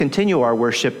Continue our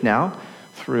worship now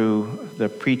through the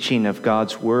preaching of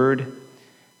God's Word.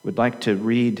 We'd like to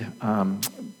read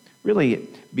really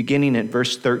beginning at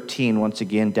verse 13 once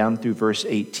again down through verse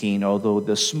 18, although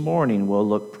this morning we'll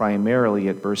look primarily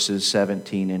at verses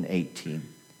 17 and 18.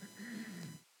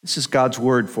 This is God's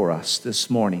Word for us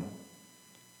this morning.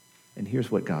 And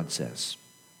here's what God says.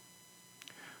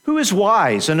 Who is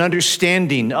wise and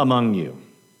understanding among you?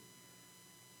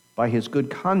 By his good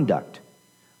conduct,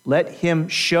 let him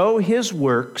show his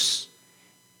works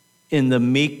in the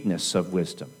meekness of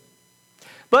wisdom.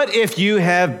 But if you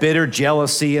have bitter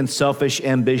jealousy and selfish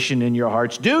ambition in your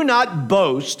hearts, do not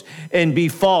boast and be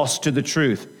false to the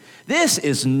truth. This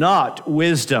is not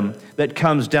wisdom that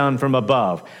comes down from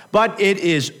above, but it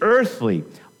is earthly,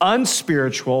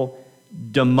 unspiritual,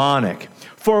 demonic.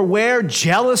 For where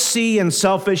jealousy and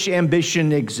selfish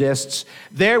ambition exists,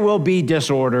 there will be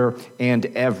disorder and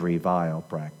every vile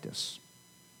practice.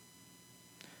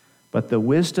 But the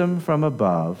wisdom from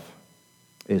above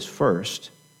is first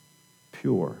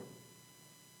pure,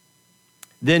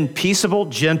 then peaceable,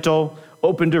 gentle,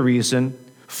 open to reason,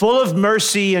 full of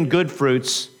mercy and good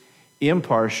fruits,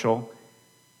 impartial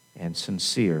and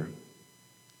sincere.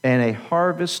 And a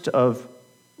harvest of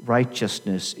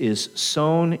righteousness is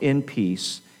sown in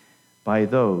peace by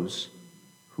those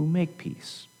who make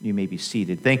peace. You may be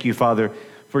seated. Thank you, Father,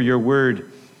 for your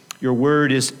word. Your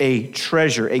word is a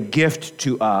treasure, a gift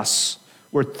to us.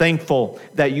 We're thankful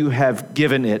that you have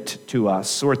given it to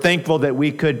us. We're thankful that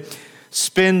we could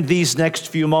spend these next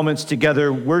few moments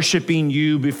together worshiping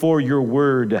you before your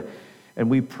word. And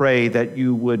we pray that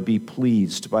you would be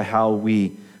pleased by how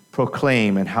we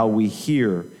proclaim and how we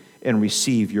hear and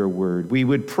receive your word. We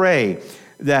would pray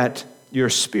that your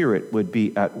Spirit would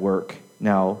be at work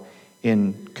now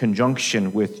in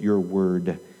conjunction with your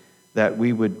word, that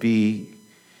we would be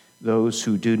those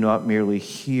who do not merely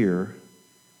hear,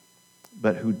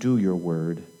 but who do your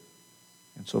word.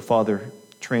 And so, Father,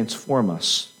 transform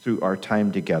us through our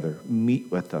time together.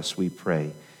 Meet with us, we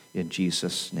pray, in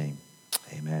Jesus' name.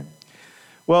 Amen.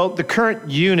 Well, the current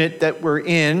unit that we're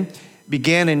in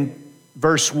began in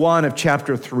verse 1 of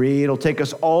chapter 3. It'll take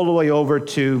us all the way over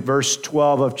to verse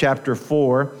 12 of chapter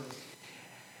 4.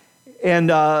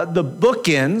 And the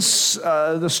bookends,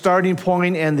 the starting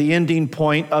point and the ending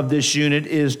point of this unit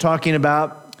is talking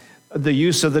about the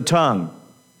use of the tongue,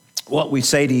 what we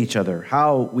say to each other,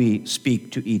 how we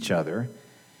speak to each other.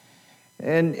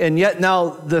 And yet now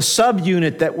the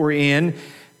subunit that we're in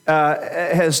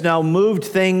has now moved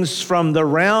things from the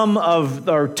realm of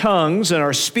our tongues and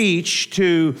our speech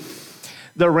to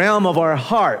the realm of our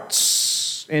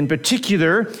hearts. In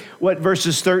particular, what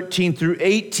verses 13 through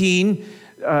 18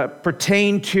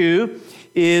 pertain to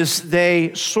is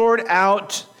they sort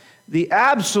out the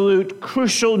absolute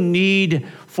crucial need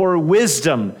for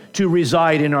wisdom to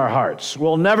reside in our hearts.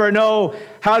 We'll never know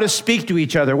how to speak to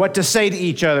each other, what to say to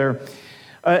each other,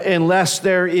 unless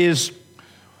there is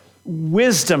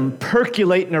wisdom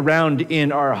percolating around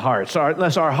in our hearts,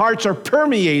 unless our hearts are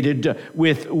permeated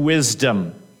with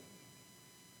wisdom.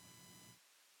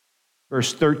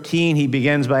 Verse 13, he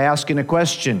begins by asking a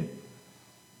question.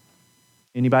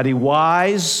 Anybody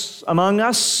wise among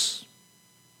us?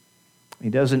 He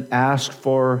doesn't ask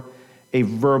for a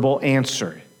verbal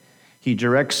answer. He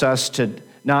directs us to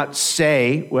not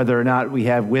say whether or not we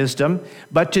have wisdom,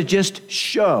 but to just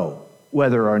show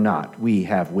whether or not we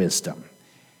have wisdom.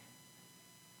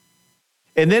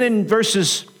 And then in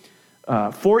verses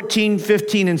 14,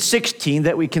 15, and 16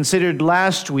 that we considered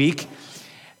last week,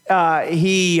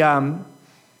 he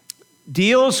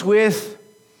deals with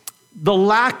the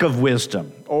lack of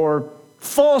wisdom, or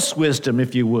false wisdom,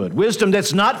 if you would. Wisdom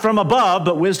that's not from above,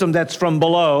 but wisdom that's from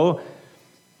below.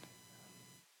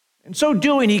 And so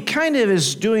doing, he kind of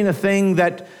is doing a thing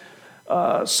that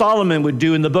Solomon would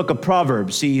do in the book of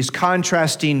Proverbs. He's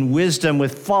contrasting wisdom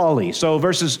with folly. So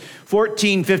verses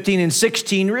 14, 15, and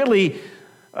 16 really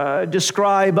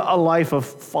describe a life of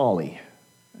folly.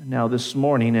 Now this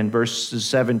morning in verses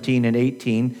 17 and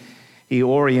 18, he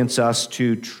orients us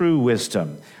to true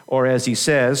wisdom. Or as he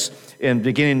says in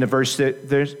beginning of verse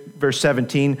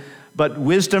 17, but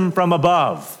wisdom from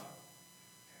above.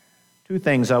 Two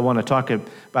things I want to talk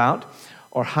about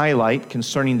or highlight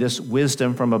concerning this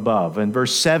wisdom from above. And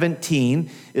verse 17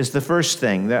 is the first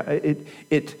thing.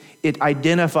 It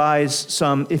identifies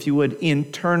some, if you would,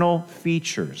 internal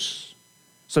features,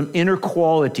 some inner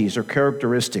qualities or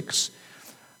characteristics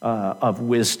of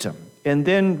wisdom. And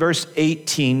then verse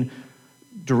 18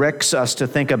 directs us to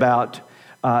think about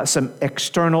some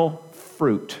external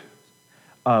fruit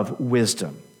of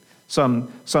wisdom,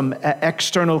 some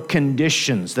external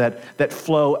conditions that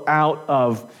flow out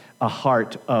of a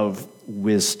heart of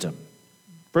wisdom.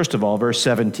 First of all, verse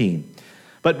 17.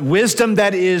 But wisdom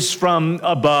that is from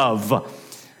above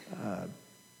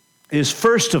is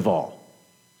first of all.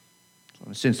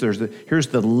 Since here's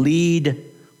the lead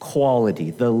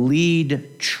quality, the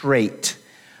lead trait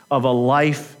of a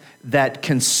life that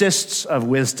consists of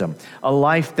wisdom, a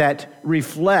life that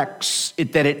reflects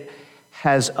it, that it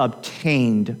has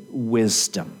obtained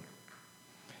wisdom.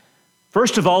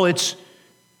 First of all, it's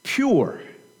pure.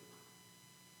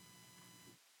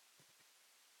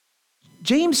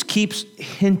 James keeps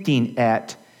hinting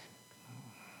at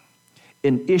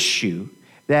an issue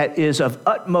that is of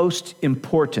utmost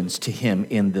importance to him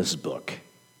in this book.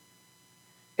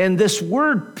 And this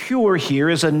word pure here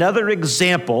is another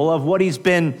example of what he's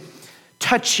been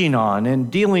touching on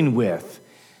and dealing with.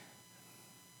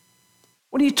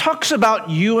 When he talks about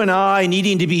you and I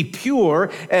needing to be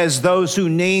pure as those who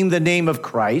name the name of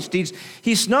Christ,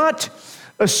 he's not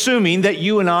assuming that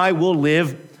you and I will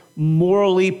live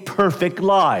morally perfect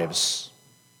lives.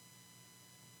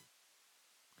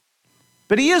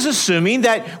 But he is assuming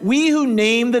that we who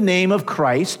name the name of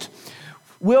Christ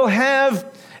will have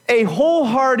a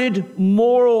wholehearted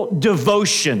moral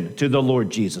devotion to the Lord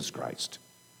Jesus Christ.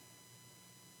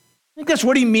 I think that's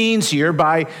what he means here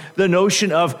by the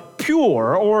notion of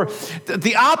pure, or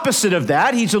the opposite of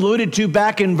that. He's alluded to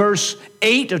back in verse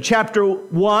 8 of chapter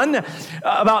 1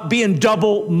 about being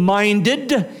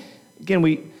double-minded.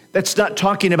 Again, that's not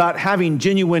talking about having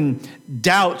genuine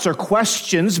doubts or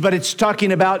questions, but it's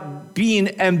talking about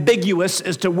being ambiguous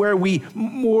as to where we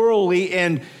morally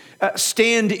and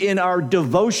stand in our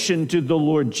devotion to the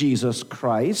Lord Jesus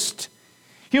Christ.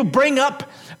 He'll bring up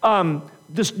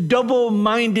this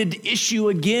double-minded issue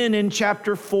again in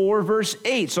chapter 4, verse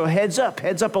 8. So heads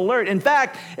up alert. In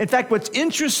fact, what's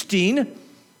interesting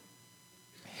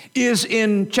is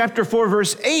in chapter 4,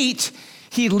 verse 8,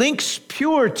 he links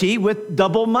purity with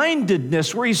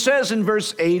double-mindedness, where he says in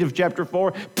verse 8 of chapter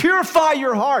 4, "Purify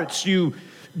your hearts, you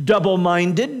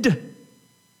double-minded."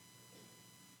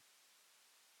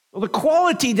 Well, the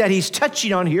quality that he's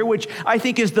touching on here, which I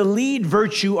think is the lead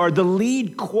virtue or the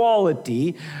lead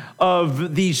quality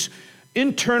of these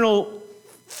internal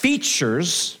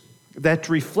features that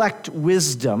reflect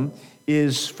wisdom,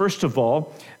 is, first of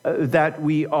all, that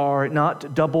we are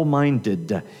not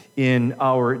double-minded in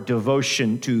our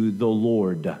devotion to the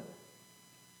Lord,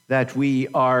 that we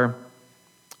are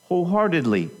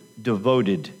wholeheartedly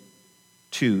devoted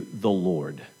to the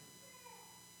Lord.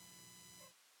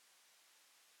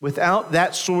 Without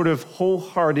that sort of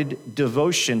wholehearted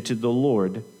devotion to the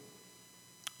Lord,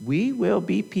 we will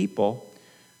be people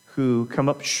who come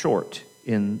up short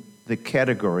in the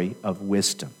category of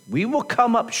wisdom. We will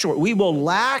come up short. We will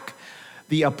lack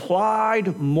the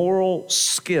applied moral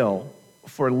skill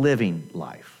for living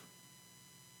life.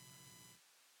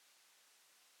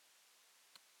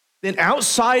 Then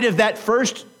outside of that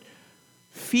first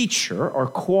feature or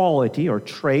quality or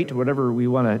trait, whatever we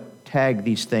want to tag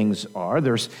these things are,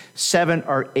 there's 7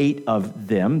 or 8 of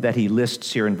them that he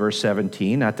lists here in verse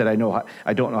 17. Not that I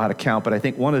don't know how to count, but I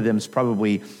think one of them is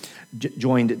probably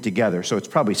joined together. So it's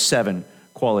probably 7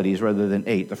 qualities rather than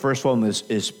 8. The first one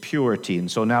is purity,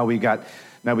 and so now we got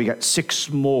 6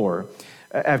 more.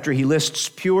 After he lists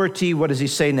purity, what does he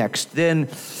say next? Then,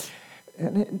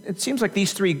 and it seems like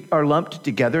these 3 are lumped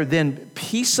together. Then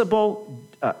peaceable,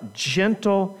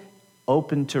 gentle,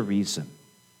 open to reason.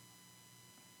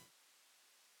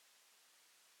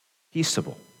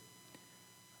 Peaceable.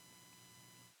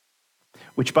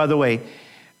 Which, by the way,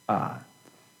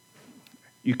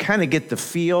 you kind of get the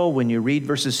feel when you read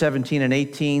verses 17 and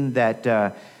 18 that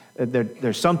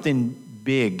there's something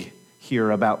big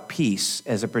here about peace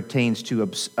as it pertains to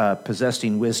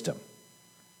possessing wisdom.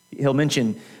 He'll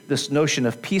mention this notion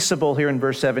of peaceable here in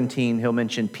verse 17. He'll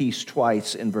mention peace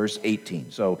twice in verse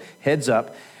 18. So heads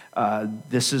up,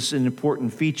 this is an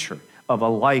important feature of a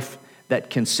life that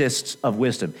consists of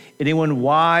wisdom. Anyone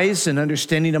wise and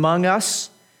understanding among us?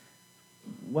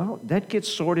 Well, that gets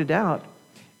sorted out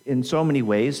in so many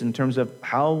ways in terms of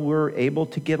how we're able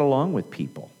to get along with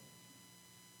people.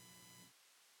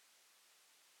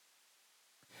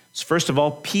 It's first of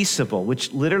all peaceable,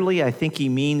 which literally I think he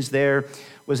means there,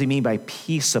 what does he mean by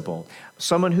peaceable?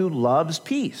 Someone who loves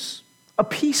peace, a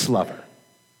peace lover.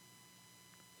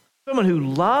 Someone who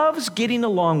loves getting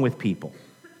along with people.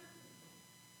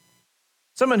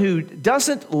 Someone who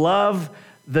doesn't love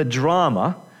the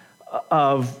drama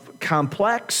of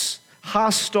complex,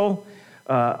 hostile,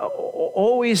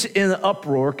 always in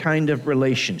uproar kind of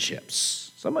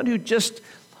relationships. Someone who just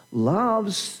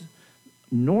loves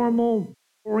normal,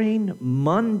 boring,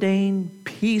 mundane,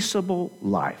 peaceable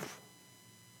life.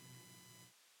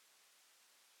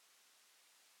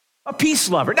 A peace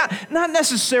lover. Not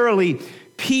necessarily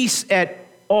peace at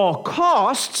all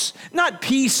costs, not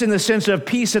peace in the sense of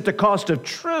peace at the cost of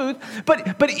truth,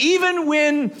 but even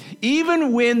when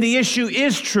the issue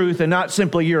is truth and not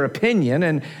simply your opinion,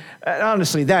 and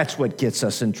honestly, that's what gets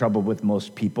us in trouble with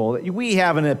most people. We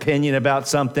have an opinion about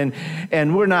something,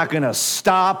 and we're not going to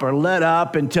stop or let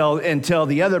up until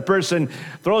the other person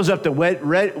throws up the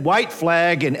white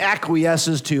flag and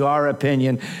acquiesces to our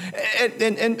opinion,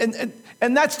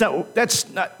 and that's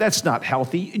not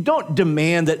healthy. Don't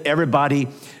demand that everybody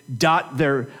dot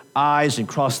their I's and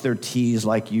cross their T's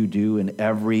like you do in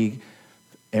every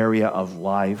area of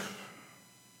life.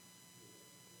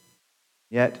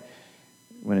 Yet,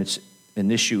 when it's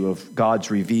an issue of God's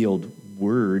revealed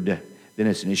word, then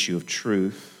it's an issue of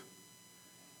truth.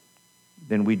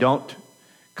 Then we don't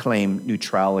claim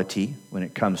neutrality when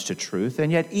it comes to truth.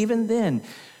 And yet, even then,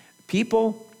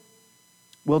 people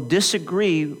will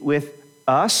disagree with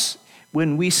us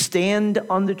when we stand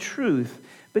on the truth.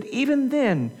 But even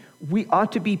then, we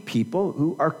ought to be people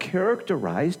who are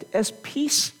characterized as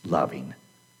peace-loving.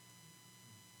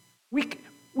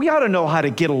 We ought to know how to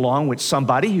get along with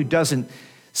somebody who doesn't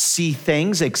see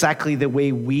things exactly the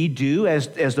way we do,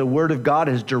 as the Word of God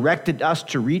has directed us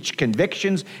to reach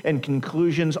convictions and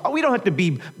conclusions. We don't have to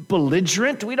be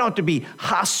belligerent. We don't have to be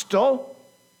hostile.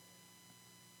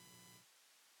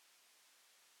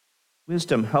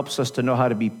 Wisdom helps us to know how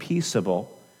to be peaceable,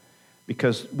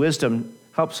 because wisdom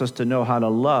helps us to know how to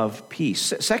love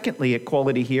peace. Secondly, a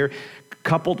quality here,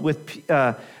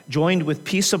 joined with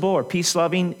peaceable or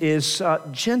peace-loving, is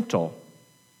gentle.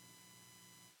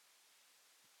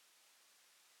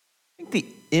 I think the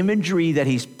imagery that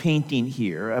he's painting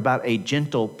here about a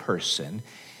gentle person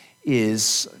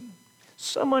is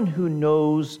someone who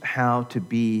knows how to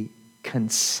be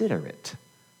considerate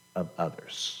of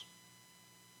others.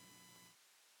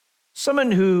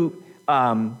 Someone who,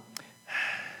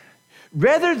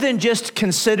 rather than just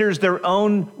considers their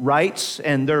own rights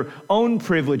and their own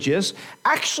privileges,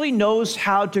 actually knows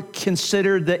how to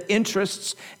consider the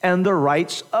interests and the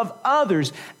rights of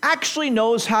others, actually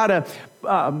knows how to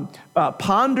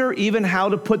ponder even how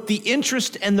to put the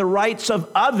interest and the rights of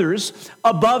others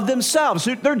above themselves.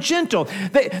 They're gentle.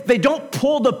 They don't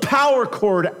pull the power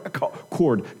card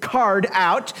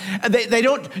out. They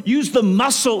don't use the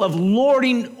muscle of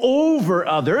lording over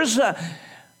others.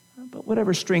 But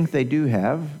whatever strength they do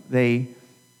have, they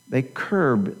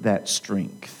curb that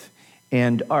strength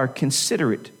and are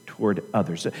considerate toward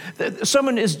others.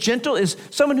 Someone is gentle is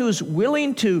someone who is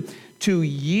willing to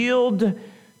yield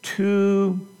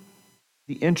to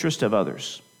the interest of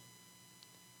others.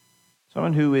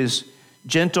 Someone who is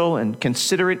gentle and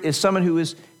considerate is someone who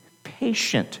is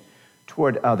patient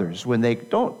toward others when they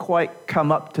don't quite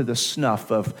come up to the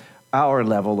snuff of our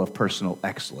level of personal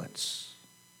excellence.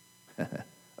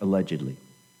 Allegedly.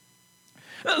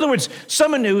 In other words,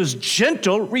 someone who is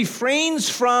gentle refrains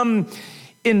from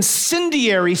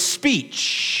incendiary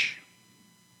speech.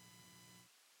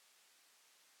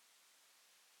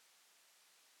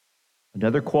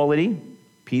 Another quality,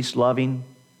 peace-loving,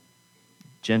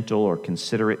 gentle, or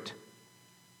considerate.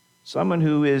 Someone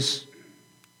who is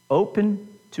open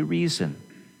to reason.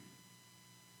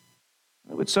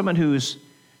 It's someone who's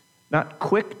not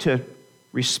quick to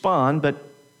respond, but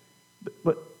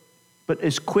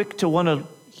is quick to want to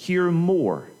hear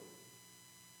more.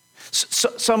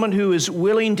 Someone who is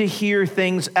willing to hear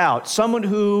things out. Someone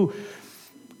who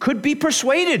could be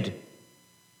persuaded.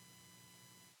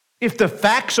 If the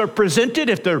facts are presented,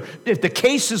 if the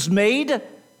case is made. In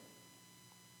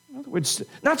other words,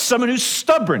 not someone who's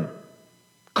stubborn,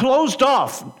 closed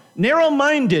off,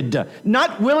 narrow-minded,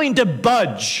 not willing to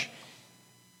budge.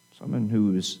 Someone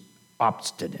who is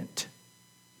obstinate.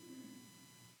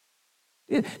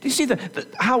 Do you see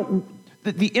how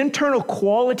the internal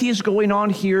qualities going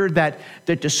on here that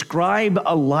describe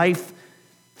a life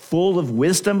full of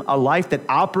wisdom, a life that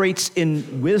operates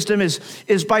in wisdom,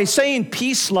 is by saying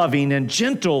peace-loving and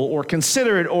gentle or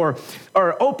considerate or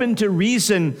open to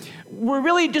reason. We're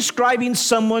really describing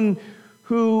someone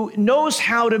who knows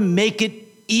how to make it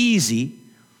easy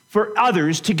for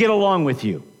others to get along with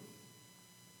you.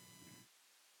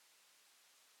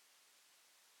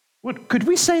 Could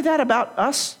we say that about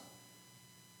us?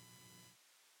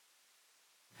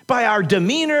 By our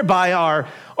demeanor, by our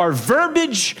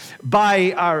verbiage,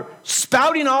 by our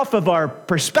spouting off of our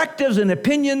perspectives and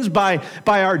opinions, by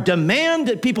our demand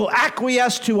that people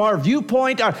acquiesce to our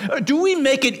viewpoint? Do we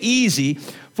make it easy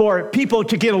for people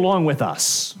to get along with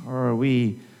us? Or are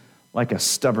we like a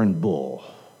stubborn bull?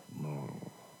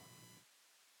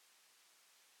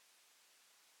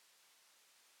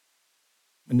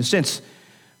 In a sense,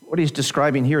 what he's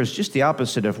describing here is just the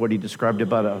opposite of what he described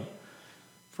about a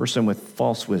person with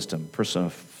false wisdom, person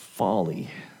of folly.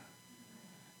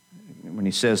 When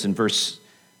he says in verse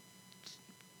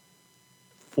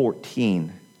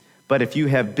 14, but if you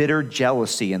have bitter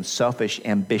jealousy and selfish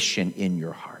ambition in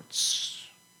your hearts.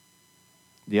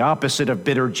 The opposite of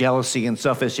bitter jealousy and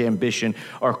selfish ambition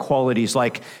are qualities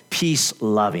like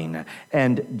peace-loving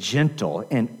and gentle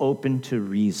and open to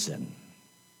reason.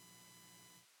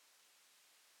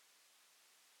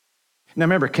 Now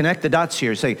remember, connect the dots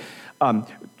here. Say,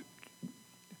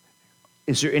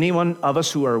 is there anyone of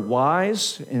us who are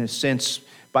wise? In a sense,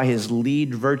 by his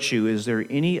lead virtue, is there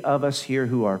any of us here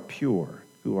who are pure,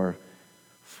 who are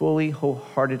fully,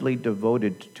 wholeheartedly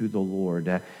devoted to the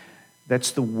Lord?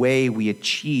 That's the way we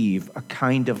achieve a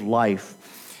kind of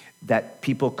life that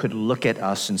people could look at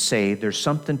us and say, there's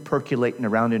something percolating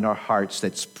around in our hearts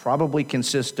that's probably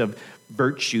consists of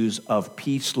virtues of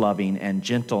peace-loving and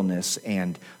gentleness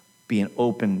and being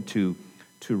open to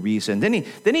reason.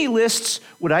 Then he lists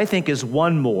what I think is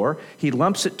one more. He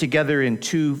lumps it together in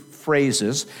two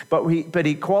phrases, but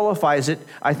he qualifies it,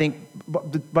 I think,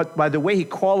 but by the way he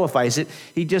qualifies it,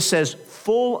 he just says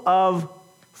full of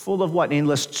what? And he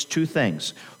lists two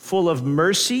things. Full of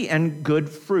mercy and good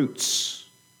fruits.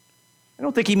 I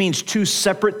don't think he means two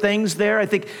separate things there. I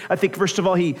think first of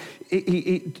all, he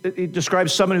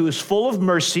describes someone who is full of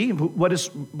mercy. What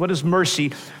is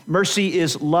mercy? Mercy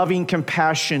is loving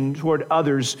compassion toward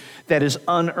others that is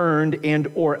unearned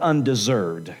and or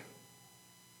undeserved.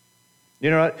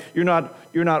 You're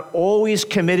not always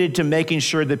committed to making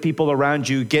sure that people around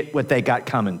you get what they got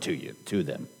coming to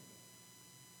them.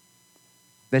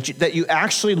 That you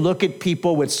actually look at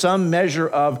people with some measure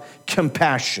of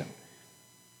compassion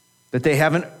that they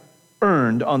haven't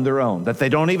earned on their own, that they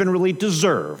don't even really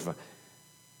deserve.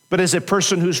 But as a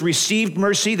person who's received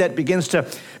mercy, that begins to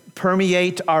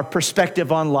permeate our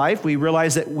perspective on life. We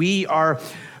realize that we are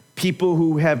people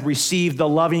who have received the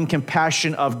loving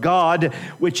compassion of God,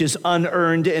 which is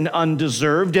unearned and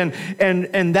undeserved. And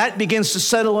that begins to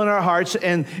settle in our hearts,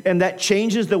 and that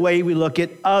changes the way we look at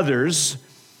others.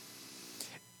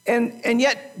 And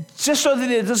yet, just so that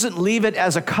it doesn't leave it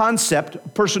as a concept, a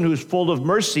person who's full of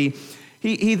mercy,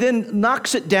 he then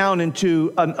knocks it down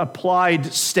into an applied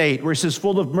state where he says,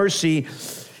 full of mercy,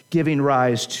 giving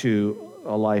rise to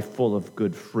a life full of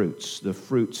good fruits. The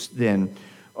fruits then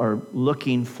are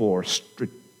looking for,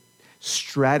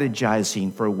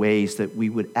 strategizing for ways that we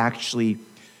would actually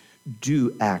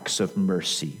do acts of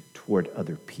mercy toward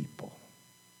other people.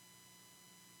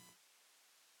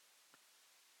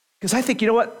 Because I think, you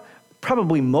know what?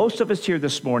 Probably most of us here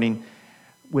this morning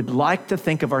would like to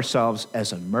think of ourselves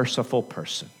as a merciful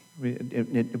person.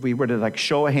 If we were to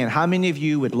show a hand, how many of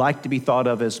you would like to be thought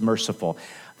of as merciful?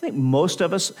 I think most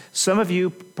of us, some of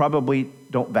you probably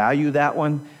don't value that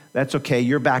one. That's okay.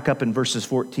 You're back up in verses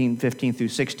 14, 15 through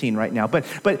 16 right now. But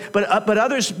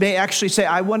others may actually say,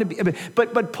 I want to be.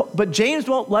 But James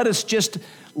won't let us just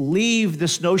leave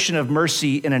this notion of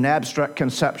mercy in an abstract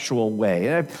conceptual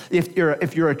way. If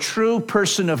you're a true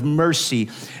person of mercy,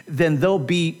 then there'll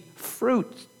be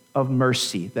fruit of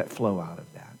mercy that flow out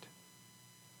of that.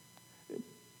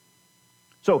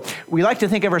 So we like to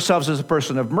think of ourselves as a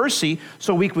person of mercy,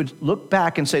 so we could look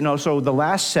back and say, no, so the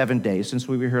last 7 days since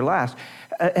we were here last,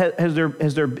 has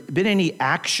there been any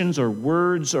actions or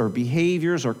words or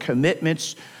behaviors or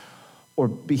commitments or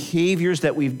behaviors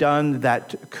that we've done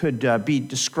that could be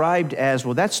described as,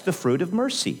 well, that's the fruit of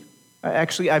mercy?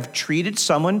 Actually, I've treated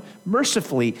someone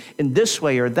mercifully in this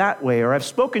way or that way, or I've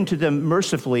spoken to them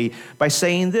mercifully by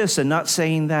saying this and not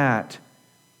saying that.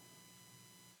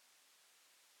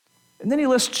 And then he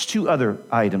lists two other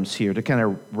items here to kind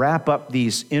of wrap up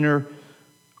these inner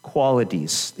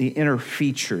qualities, the inner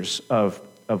features of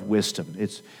wisdom.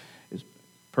 It's a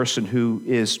person who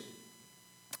is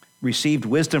received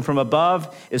wisdom from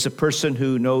above is a person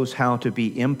who knows how to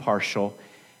be impartial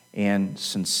and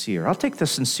sincere. I'll take the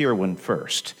sincere one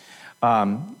first.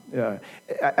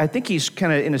 I think he's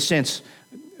kind of, in a sense,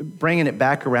 bringing it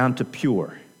back around to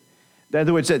pure. In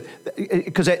other words,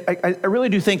 because I really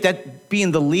do think that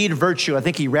being the lead virtue, I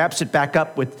think he wraps it back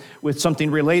up with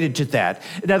something related to that.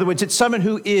 In other words, it's someone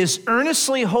who is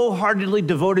earnestly, wholeheartedly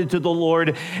devoted to the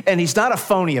Lord, and he's not a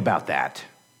phony about that.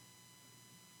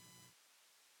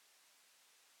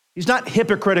 He's not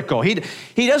hypocritical. He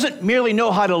doesn't merely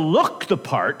know how to look the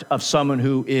part of someone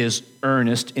who is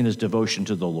earnest in his devotion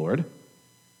to the Lord.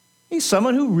 He's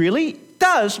someone who really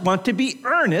does want to be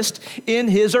earnest in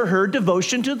his or her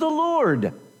devotion to the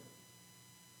Lord.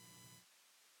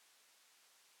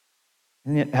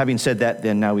 And yet, having said that,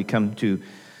 then now we come to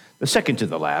the second to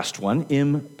the last one,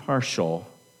 impartial.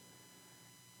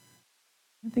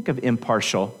 Think of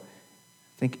impartial.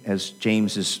 I think as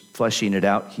James is fleshing it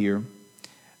out here.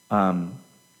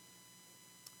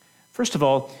 First of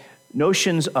all,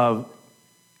 notions of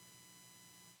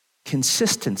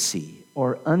consistency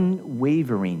or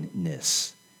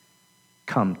unwaveringness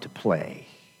come to play.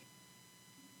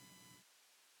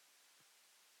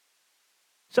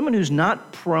 Someone who's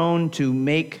not prone to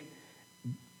make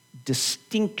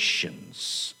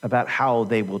distinctions about how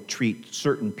they will treat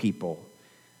certain people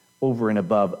over and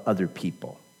above other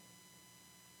people.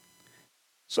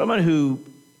 Someone who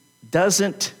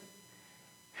doesn't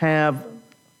have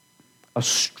a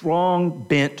strong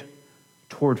bent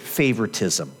toward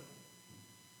favoritism.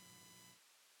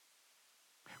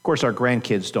 Of course, our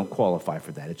grandkids don't qualify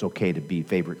for that. It's okay to be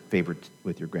favorite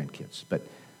with your grandkids, but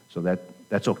so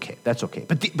that's okay. That's okay.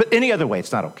 But any other way,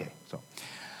 it's not okay. So,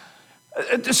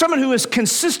 someone who is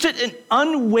consistent and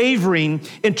unwavering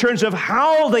in terms of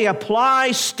how they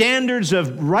apply standards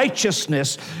of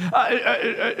righteousness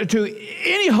to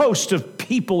any host of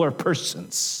people or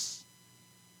persons.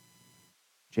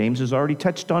 James has already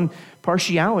touched on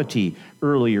partiality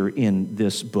earlier in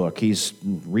this book. He's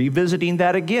revisiting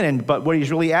that again, but what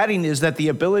he's really adding is that the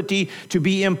ability to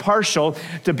be impartial,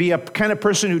 to be a kind of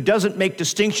person who doesn't make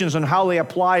distinctions on how they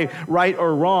apply right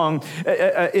or wrong,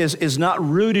 is not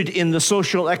rooted in the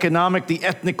social, economic, the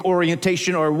ethnic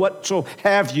orientation, or what so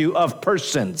have you of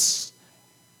persons.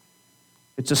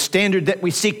 It's a standard that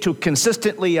we seek to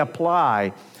consistently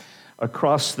apply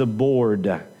across the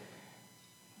board.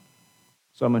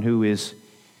 Someone who is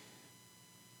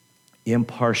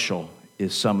impartial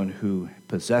is someone who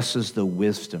possesses the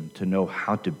wisdom to know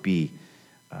how to be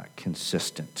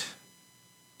consistent.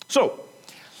 So,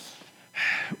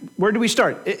 where do we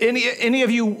start? Any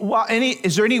of you?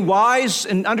 Is there any wise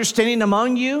and understanding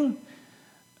among you?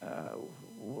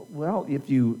 Well, if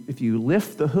you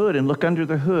lift the hood and look under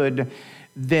the hood,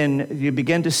 then you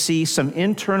begin to see some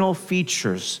internal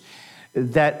features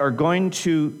that are going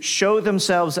to show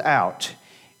themselves out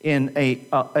in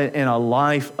a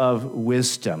life of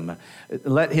wisdom.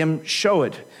 Let him show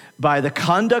it by the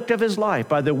conduct of his life,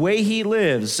 by the way he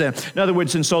lives. In other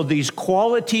words, and so these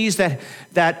qualities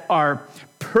that are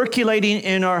percolating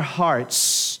in our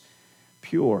hearts,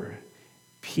 pure,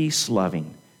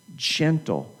 peace-loving,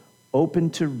 gentle,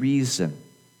 open to reason,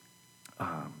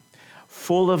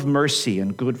 full of mercy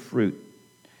and good fruit,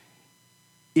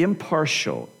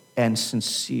 impartial and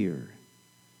sincere.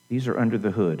 These are under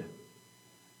the hood.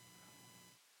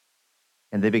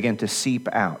 And they begin to seep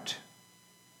out.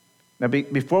 Now,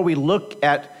 before we look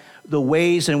at the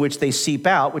ways in which they seep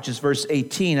out, which is verse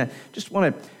 18, I just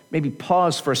want to maybe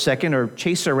pause for a second or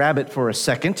chase a rabbit for a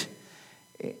second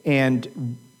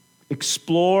and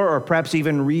explore or perhaps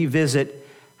even revisit,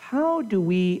 how do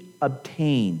we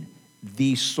obtain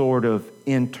these sort of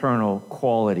internal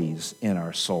qualities in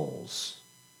our souls?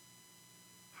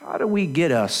 How do we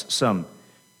get us some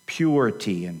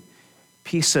purity and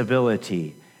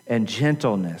peaceability and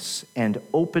gentleness, and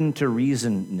open to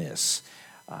reasonness,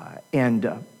 and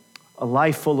a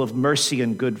life full of mercy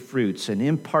and good fruits, and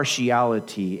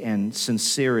impartiality and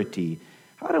sincerity?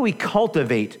 How do we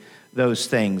cultivate those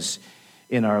things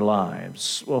in our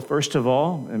lives? Well, first of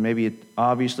all, and maybe it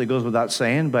obviously goes without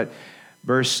saying, but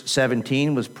verse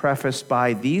 17 was prefaced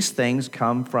by, these things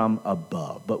come from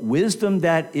above. But wisdom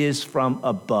that is from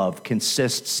above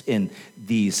consists in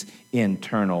these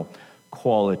internal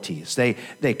qualities.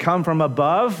 They come from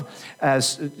above,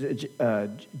 as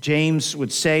James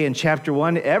would say in chapter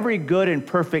 1, every good and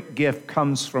perfect gift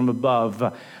comes from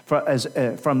above,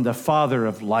 from the Father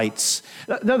of lights.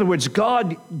 In other words,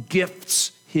 God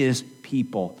gifts his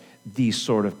people these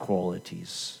sort of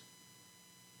qualities.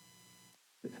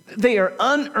 They are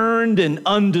unearned and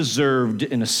undeserved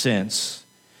in a sense.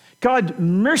 God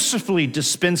mercifully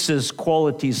dispenses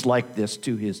qualities like this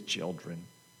to his children.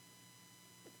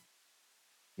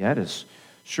 Yet, as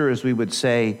sure as we would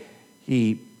say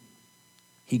he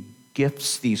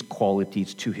gifts these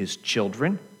qualities to his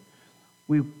children,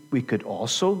 we could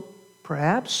also,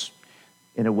 perhaps,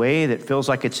 in a way that feels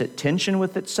like it's at tension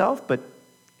with itself, but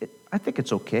I think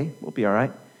it's okay. We'll be all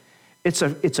right. It's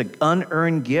an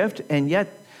unearned gift, and yet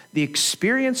the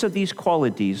experience of these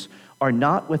qualities are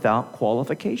not without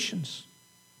qualifications.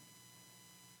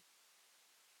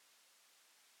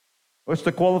 What's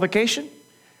the qualification?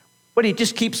 What he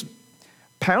just keeps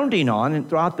pounding on and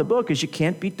throughout the book is you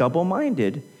can't be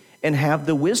double-minded and have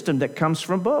the wisdom that comes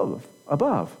from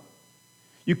above.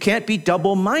 You can't be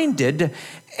double-minded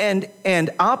and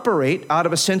operate out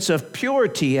of a sense of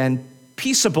purity and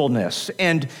peaceableness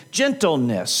and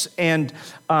gentleness and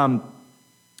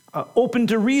open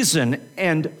to reason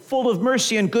and full of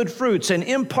mercy and good fruits and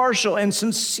impartial and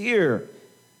sincere.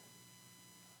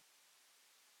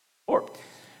 Or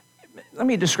let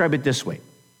me describe it this way.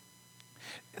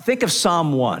 Think of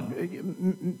Psalm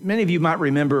 1. Many of you might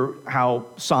remember how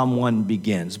Psalm 1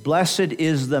 begins. Blessed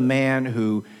is the man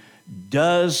who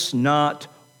does not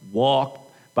walk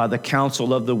by the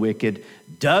counsel of the wicked,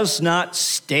 does not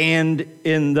stand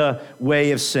in the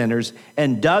way of sinners,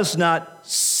 and does not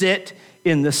sit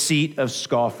in the seat of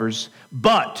scoffers,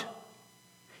 but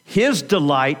his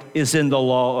delight is in the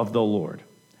law of the Lord.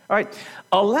 All right,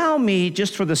 allow me,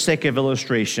 just for the sake of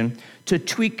illustration, to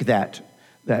tweak that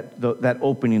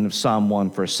opening of Psalm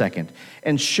 1 for a second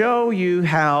and show you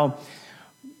how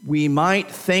we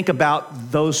might think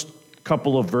about those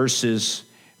couple of verses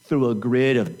through a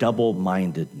grid of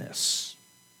double-mindedness.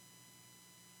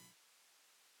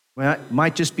 Well, I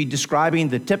might just be describing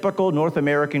the typical North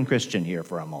American Christian here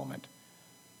for a moment.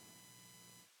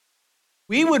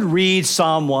 We would read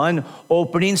Psalm 1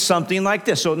 opening something like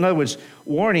this. So in other words,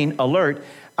 warning, alert,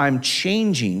 I'm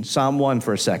changing Psalm 1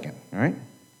 for a second, all right?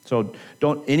 So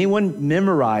don't anyone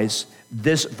memorize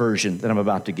this version that I'm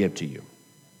about to give to you,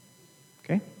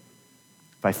 okay?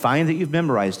 If I find that you've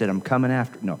memorized it, I'm coming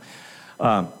after. No,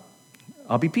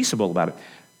 I'll be peaceable about it.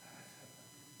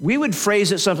 We would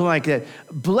phrase it something like that.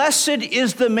 Blessed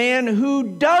is the man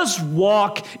who does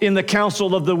walk in the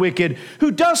counsel of the wicked,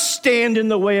 who does stand in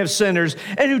the way of sinners,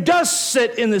 and who does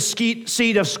sit in the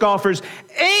seat of scoffers,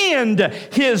 and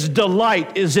his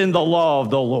delight is in the law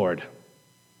of the Lord.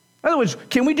 In other words,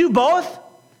 can we do both?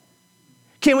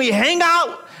 Can we hang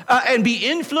out and be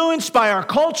influenced by our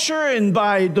culture and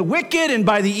by the wicked and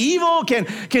by the evil?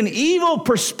 Can evil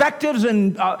perspectives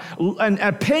and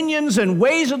opinions and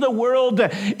ways of the world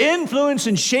influence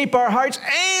and shape our hearts?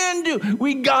 And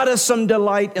we got us some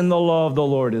delight in the law of the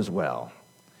Lord as well.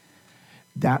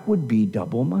 That would be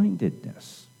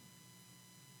double-mindedness.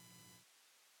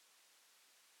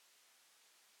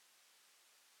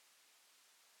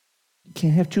 You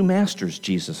can't have two masters,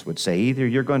 Jesus would say. Either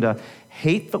you're going to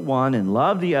hate the one and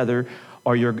love the other,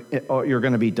 or you're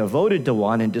going to be devoted to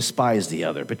one and despise the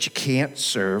other. But you can't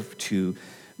serve two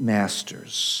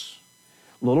masters.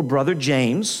 Little brother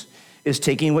James is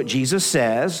taking what Jesus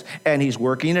says, and he's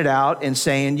working it out and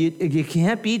saying, you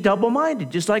can't be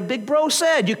double-minded. Just like Big Bro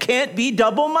said, you can't be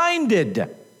double-minded.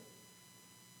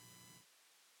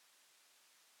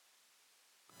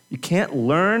 You can't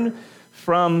learn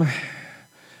from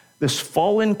this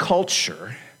fallen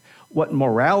culture what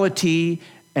morality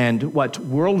and what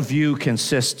worldview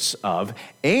consists of,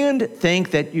 and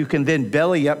think that you can then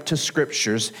belly up to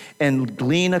scriptures and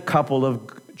glean a couple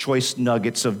of choice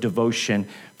nuggets of devotion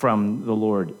from the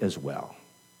Lord as well.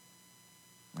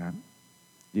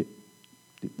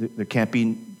 There can't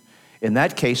be, in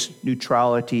that case,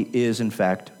 neutrality is in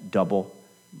fact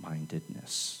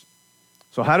double-mindedness.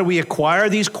 So how do we acquire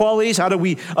these qualities? How do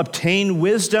we obtain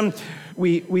wisdom?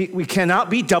 We cannot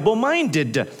be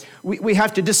double-minded. We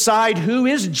have to decide, who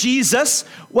is Jesus?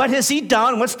 What has he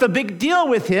done? What's the big deal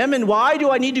with him? And why do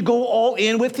I need to go all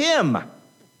in with him?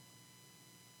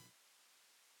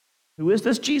 Who is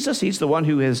this Jesus? He's the one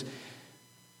who has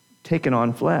taken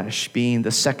on flesh, being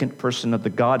the second person of the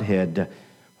Godhead.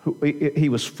 He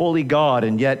was fully God,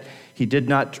 and yet he did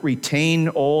not retain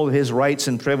all his rights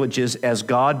and privileges as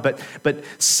God, but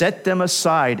set them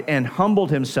aside and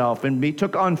humbled himself and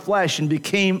took on flesh and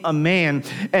became a man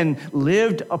and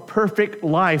lived a perfect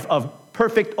life of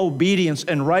perfect obedience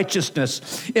and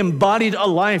righteousness, embodied a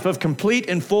life of complete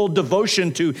and full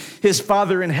devotion to his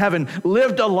Father in heaven,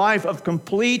 lived a life of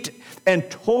complete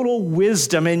and total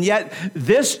wisdom. And yet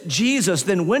this Jesus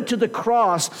then went to the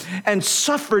cross and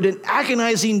suffered an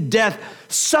agonizing death,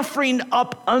 suffering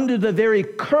up under the very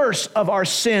curse of our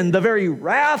sin, the very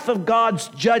wrath of God's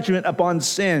judgment upon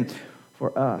sin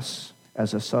for us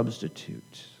as a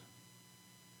substitute.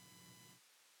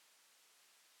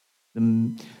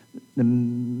 The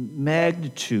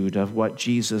magnitude of what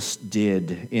Jesus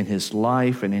did in his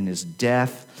life and in his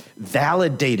death,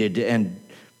 validated and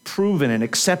proven and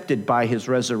accepted by his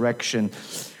resurrection,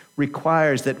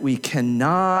 requires that we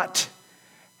cannot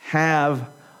have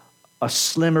a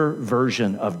slimmer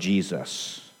version of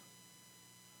Jesus.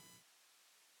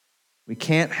 We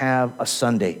can't have a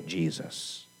Sunday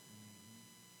Jesus.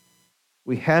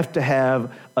 We have to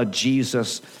have a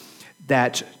Jesus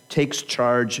that takes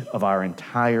charge of our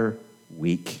entire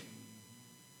week.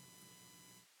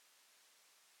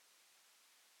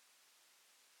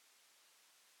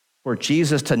 For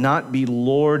Jesus to not be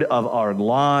Lord of our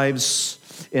lives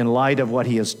in light of what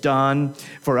he has done,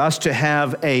 for us to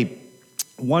have a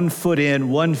one foot in,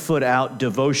 one foot out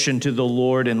devotion to the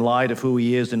Lord in light of who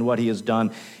he is and what he has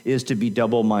done is to be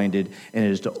double-minded, and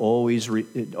it is to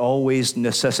always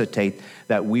necessitate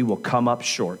that we will come up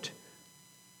short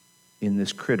in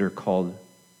this critter called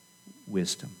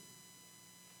wisdom.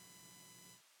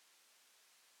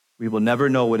 We will never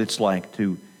know what it's like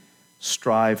to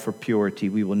strive for purity.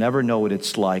 We will never know what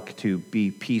it's like to be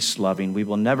peace-loving. We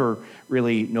will never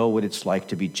really know what it's like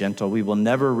to be gentle. We will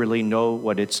never really know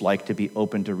what it's like to be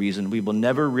open to reason. We will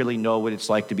never really know what it's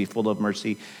like to be full of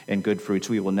mercy and good fruits.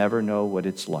 We will never know what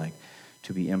it's like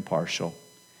to be impartial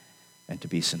and to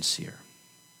be sincere.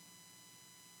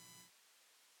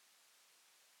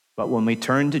 But when we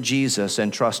turn to Jesus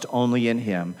and trust only in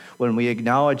him, when we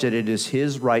acknowledge that it is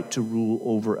his right to rule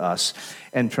over us,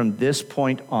 and from this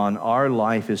point on, our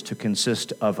life is to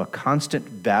consist of a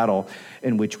constant battle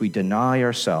in which we deny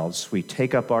ourselves, we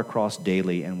take up our cross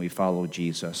daily, and we follow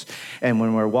Jesus. And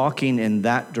when we're walking in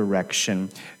that direction,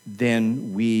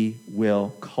 then we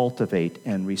will cultivate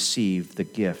and receive the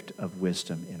gift of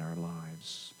wisdom in our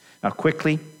lives. Now,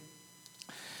 quickly,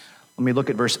 let me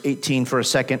look at verse 18 for a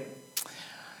second.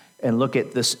 And look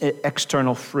at this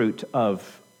external fruit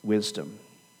of wisdom.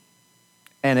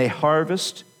 And a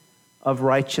harvest of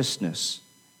righteousness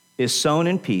is sown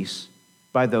in peace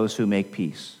by those who make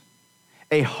peace.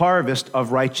 A harvest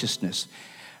of righteousness.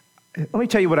 Let me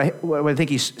tell you what I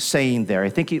think he's saying there. I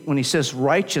think when he says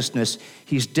righteousness,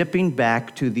 he's dipping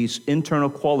back to these internal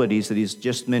qualities that he's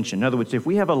just mentioned. In other words, if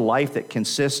we have a life that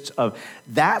consists of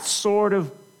that sort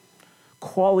of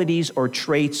qualities or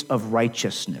traits of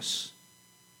righteousness,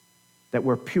 that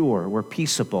we're pure, we're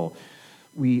peaceable,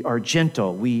 we are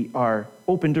gentle, we are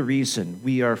open to reason,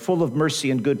 we are full of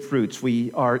mercy and good fruits,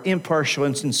 we are impartial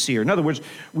and sincere. In other words,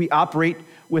 we operate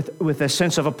with a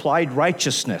sense of applied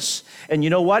righteousness. And you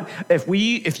know what?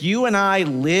 If you and I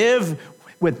live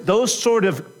with those sort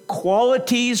of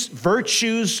qualities,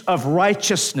 virtues of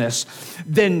righteousness,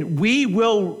 then we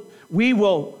will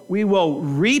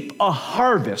reap a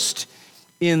harvest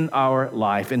in our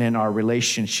life and in our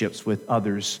relationships with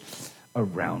others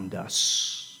around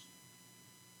us.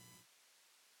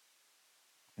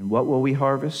 And what will we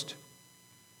harvest?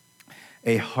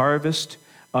 A harvest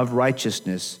of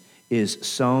righteousness is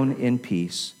sown in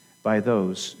peace by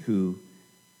those who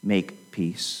make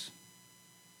peace.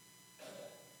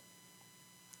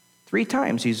 3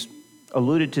 times he's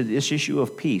alluded to this issue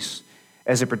of peace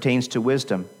as it pertains to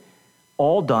wisdom,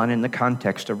 all done in the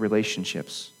context of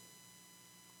relationships.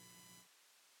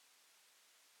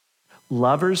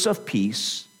 Lovers of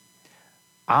peace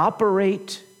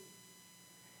operate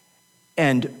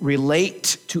and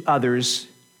relate to others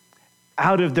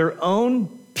out of their own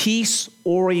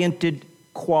peace-oriented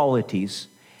qualities,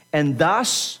 and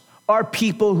thus are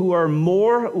people who are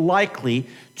more likely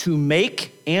to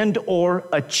make and or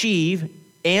achieve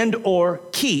and or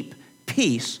keep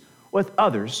peace with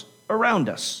others around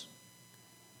us.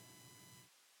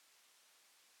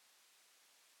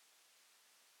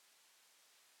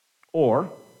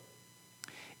 Or,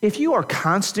 if you are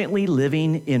constantly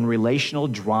living in relational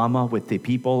drama with the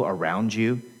people around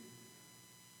you,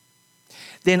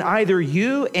 then either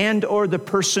you and or the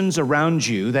persons around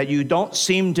you that you don't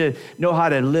seem to know how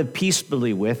to live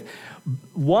peacefully with,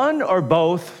 one or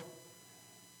both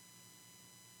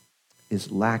is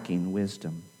lacking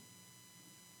wisdom.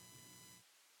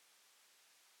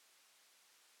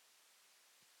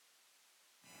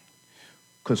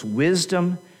 Because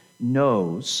wisdom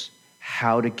knows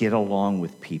how to get along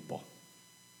with people.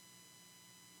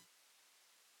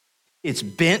 It's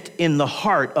bent in the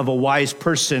heart of a wise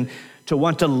person to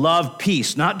want to love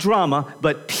peace, not drama,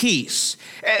 but peace.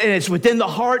 And it's within the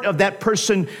heart of that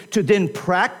person to then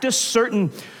practice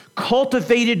certain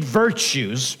cultivated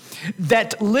virtues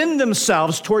that lend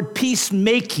themselves toward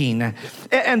peacemaking.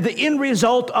 And the end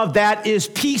result of that is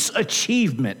peace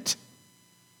achievement.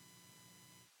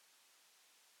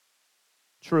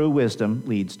 True wisdom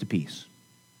leads to peace.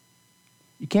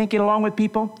 You can't get along with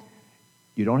people,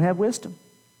 you don't have wisdom.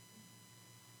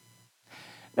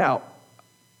 Now,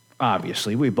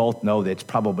 obviously, we both know that it's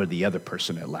probably the other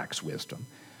person that lacks wisdom.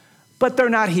 But they're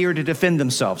not here to defend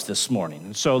themselves this morning.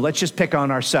 And so let's just pick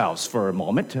on ourselves for a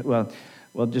moment.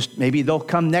 Well, just maybe they'll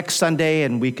come next Sunday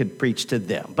and we could preach to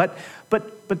them. But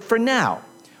for now,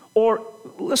 or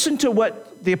listen to what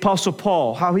the Apostle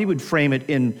Paul, how he would frame it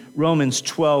in Romans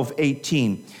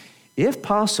 12:18. If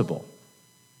possible,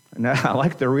 and I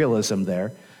like the realism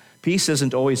there, peace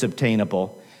isn't always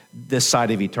obtainable this side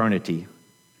of eternity.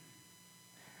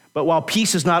 But while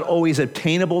peace is not always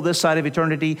attainable this side of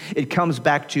eternity, it comes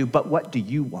back to, but what do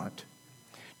you want?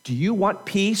 Do you want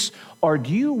peace, or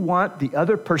do you want the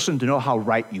other person to know how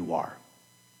right you are?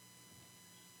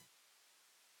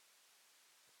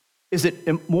 Is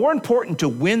it more important to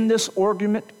win this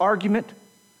argument?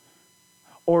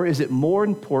 Or is it more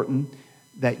important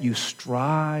that you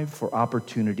strive for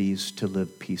opportunities to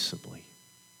live peaceably?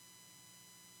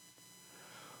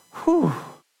 Whew.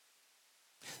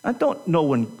 I don't know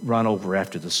when run over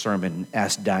after the sermon and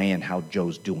ask Diane how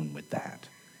Joe's doing with that.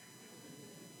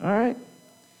 All right?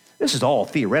 This is all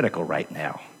theoretical right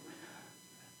now.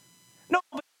 No,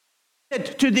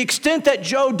 but to the extent that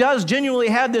Joe does genuinely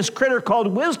have this critter called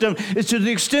wisdom is to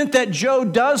the extent that Joe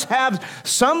does have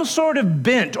some sort of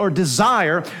bent or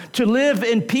desire to live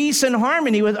in peace and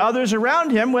harmony with others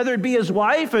around him, whether it be his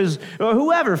wife or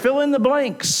whoever, fill in the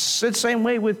blanks. It's the same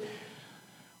way with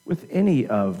any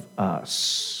of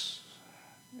us,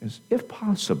 if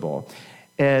possible,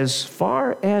 as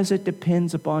far as it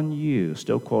depends upon you,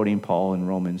 still quoting Paul in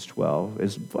Romans 12,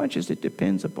 as much as it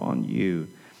depends upon you,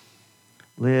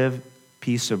 live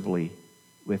peaceably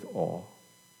with all.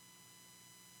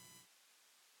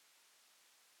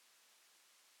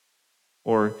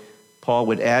 Or Paul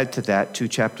would add to that 2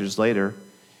 chapters later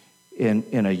in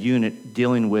a unit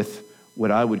dealing with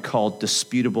what I would call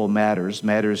disputable matters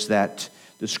that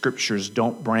the scriptures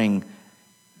don't bring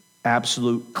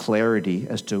absolute clarity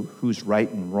as to who's right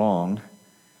and wrong.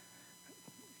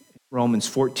 Romans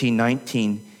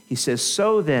 14:19, he says,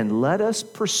 "So then, let us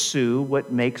pursue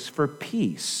what makes for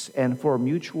peace and for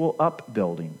mutual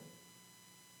upbuilding."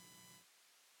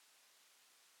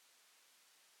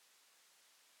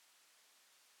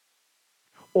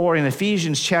 Or in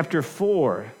Ephesians chapter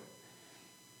 4,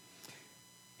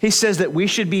 he says that we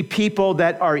should be people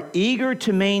that are eager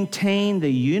to maintain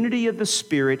the unity of the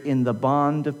Spirit in the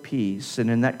bond of peace.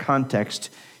 And in that context,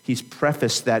 he's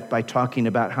prefaced that by talking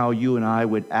about how you and I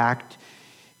would act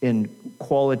in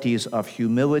qualities of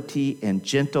humility and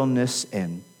gentleness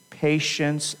and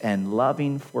patience and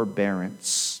loving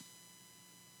forbearance.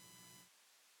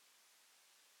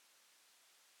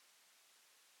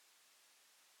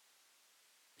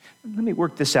 Let me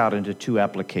work this out into 2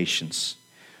 applications.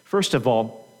 First of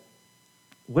all,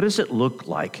 what does it look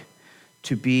like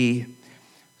to be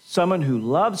someone who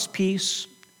loves peace,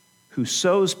 who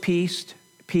sows peace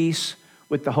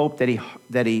with the hope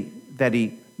that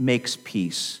he makes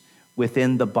peace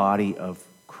within the body of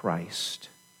Christ?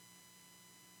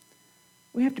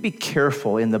 We have to be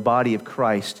careful in the body of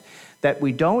Christ that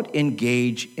we don't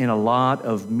engage in a lot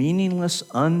of meaningless,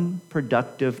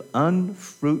 unproductive,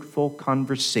 unfruitful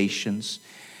conversations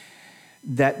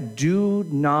that do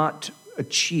not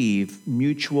achieve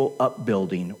mutual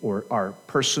upbuilding or our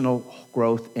personal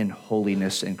growth in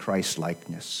holiness and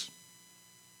Christ-likeness.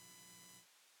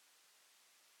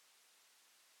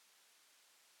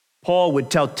 Paul would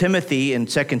tell Timothy in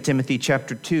 2 Timothy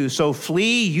chapter 2, "So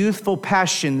flee youthful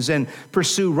passions and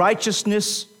pursue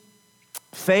righteousness,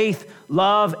 faith,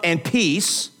 love, and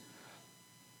peace,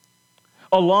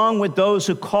 along with those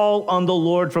who call on the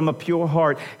Lord from a pure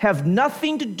heart. Have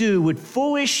nothing to do with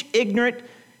foolish, ignorant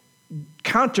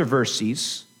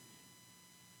controversies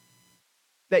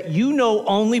that you know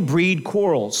only breed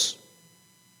quarrels."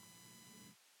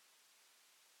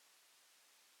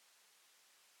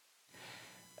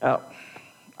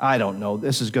 I don't know.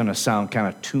 This is going to sound kind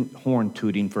of horn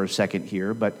tooting for a second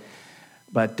here, but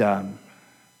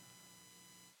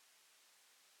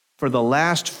for the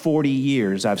last 40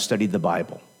 years, I've studied the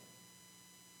Bible.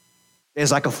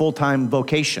 It's like a full-time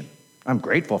vocation. I'm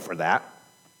grateful for that.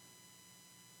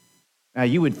 Now,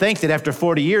 you would think that after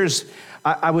 40 years,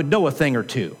 I would know a thing or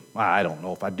two. I don't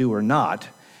know if I do or not,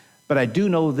 but I do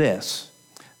know this,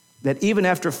 that even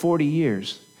after 40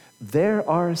 years, there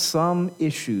are some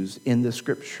issues in the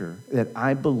Scripture that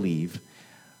I believe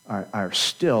are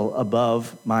still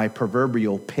above my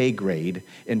proverbial pay grade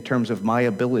in terms of my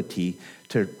ability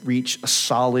to reach a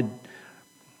solid,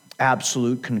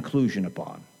 absolute conclusion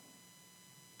upon.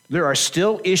 There are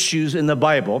still issues in the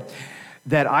Bible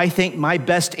that I think my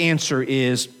best answer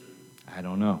is, I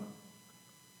don't know.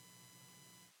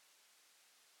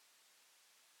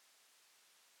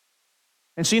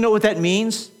 And so you know what that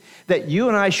means? That you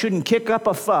and I shouldn't kick up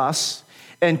a fuss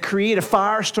and create a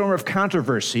firestorm of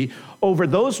controversy over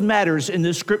those matters in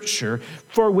the Scripture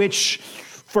for which,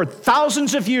 for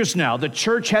thousands of years now, the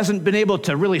church hasn't been able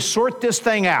to really sort this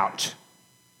thing out.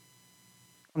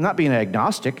 I'm not being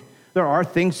agnostic. There are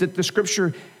things that the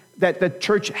Scripture, that the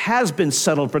church has been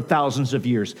settled for thousands of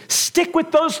years. Stick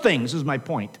with those things, is my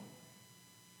point.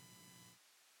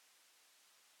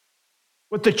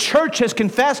 What the church has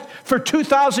confessed for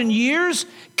 2,000 years,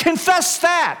 confess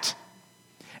that.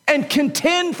 And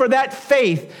contend for that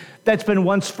faith that's been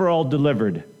once for all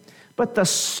delivered. But the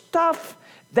stuff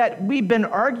that we've been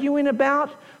arguing about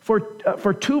for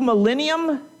 2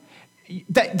 millennium,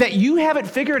 That you haven't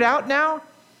figured out now?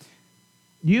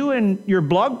 You and your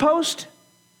blog post?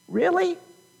 Really?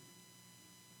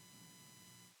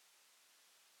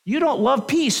 You don't love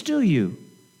peace, do you?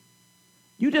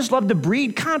 You just love to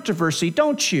breed controversy,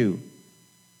 don't you?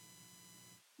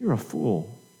 You're a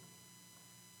fool.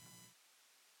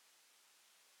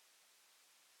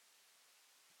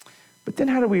 But then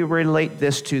how do we relate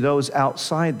this to those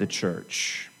outside the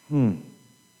church?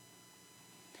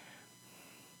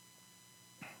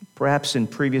 Perhaps in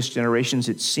previous generations,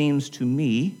 it seems to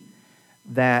me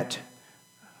that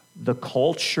the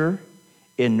culture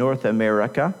in North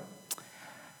America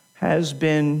has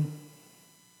been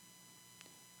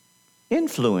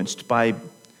influenced by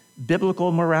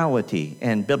biblical morality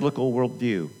and biblical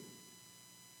worldview.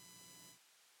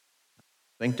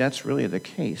 I think that's really the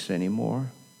case anymore.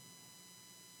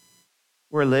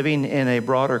 We're living in a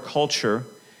broader culture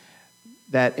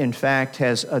that, in fact,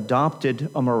 has adopted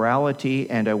a morality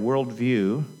and a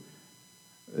worldview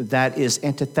that is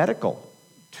antithetical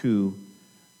to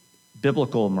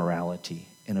biblical morality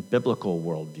and a biblical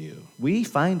worldview. We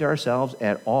find ourselves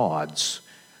at odds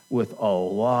with a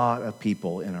lot of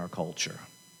people in our culture.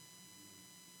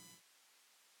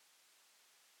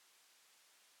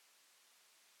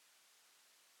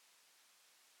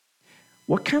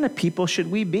 What kind of people should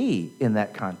we be in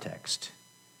that context?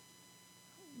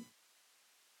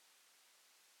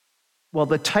 Well,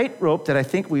 the tightrope that I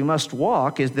think we must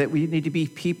walk is that we need to be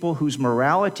people whose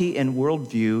morality and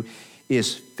worldview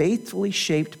is faithfully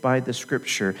shaped by the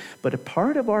Scripture. But a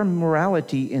part of our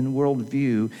morality and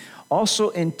worldview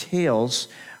also entails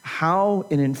how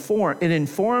it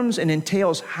informs and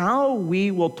entails how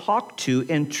we will talk to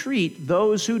and treat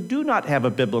those who do not have a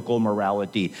biblical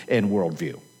morality and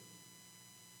worldview.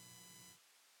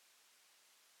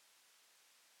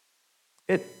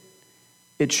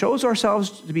 It shows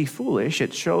ourselves to be foolish.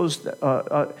 It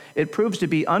proves to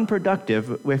be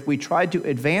unproductive if we try to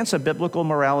advance a biblical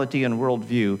morality and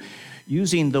worldview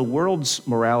using the world's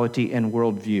morality and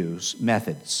worldviews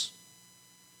methods.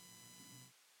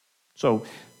 So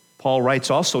Paul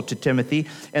writes also to Timothy,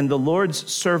 and the Lord's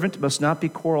servant must not be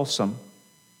quarrelsome.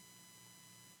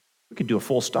 We could do a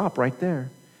full stop right there.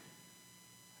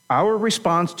 Our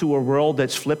response to a world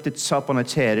that's flipped itself on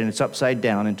its head and it's upside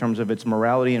down in terms of its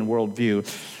morality and worldview,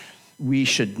 we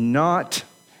should not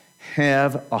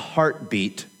have a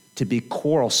heartbeat to be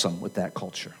quarrelsome with that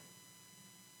culture.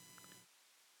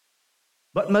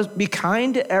 But must be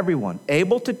kind to everyone,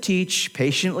 able to teach,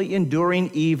 patiently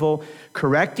enduring evil,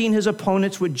 correcting his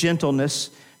opponents with gentleness.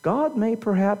 God may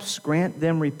perhaps grant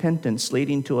them repentance,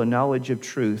 leading to a knowledge of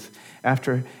truth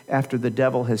after the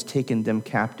devil has taken them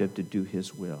captive to do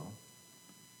his will.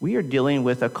 We are dealing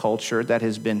with a culture that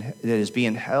is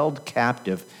being held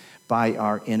captive by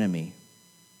our enemy.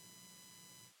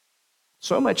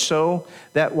 So much so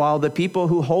that while the people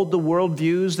who hold the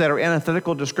worldviews that are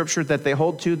antithetical to Scripture that they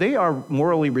hold to, they are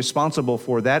morally responsible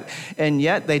for that, and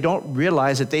yet they don't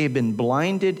realize that they have been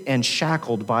blinded and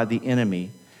shackled by the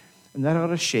enemy. And that ought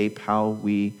to shape how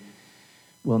we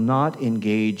will not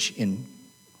engage in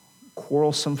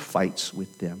quarrelsome fights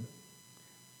with them,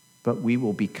 but we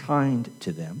will be kind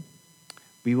to them.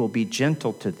 We will be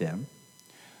gentle to them.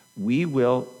 We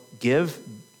will give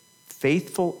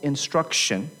faithful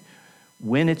instruction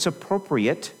when it's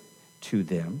appropriate to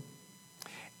them.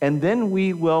 And then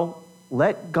we will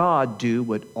let God do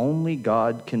what only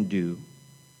God can do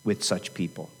with such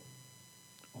people.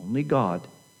 Only God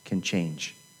can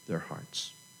change their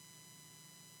hearts.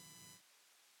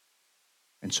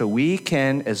 And so we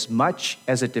can, as much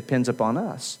as it depends upon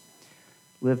us,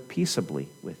 live peaceably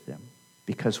with them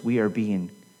because we are being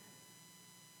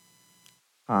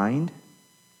kind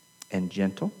and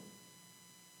gentle.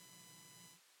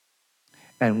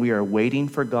 And we are waiting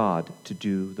for God to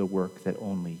do the work that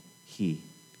only He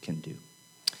can do.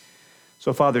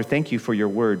 So, Father, thank you for your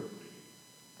word.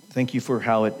 Thank you for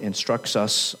how it instructs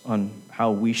us on how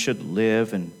we should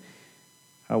live and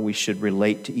how we should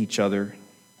relate to each other.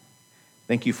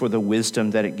 Thank you for the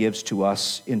wisdom that it gives to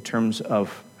us in terms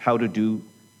of how to do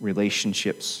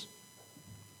relationships.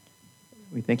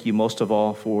 We thank you most of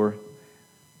all for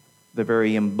the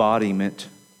very embodiment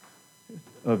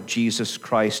of Jesus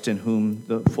Christ in whom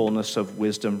the fullness of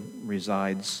wisdom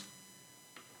resides.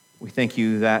 We thank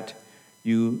you that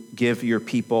you give your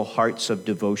people hearts of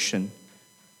devotion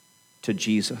to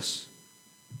Jesus.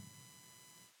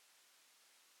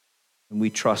 And we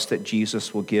trust that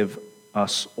Jesus will give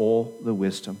us all the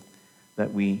wisdom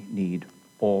that we need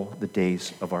all the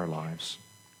days of our lives.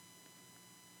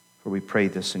 For we pray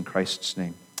this in Christ's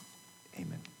name.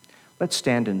 Amen. Let's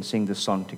stand and sing this song together.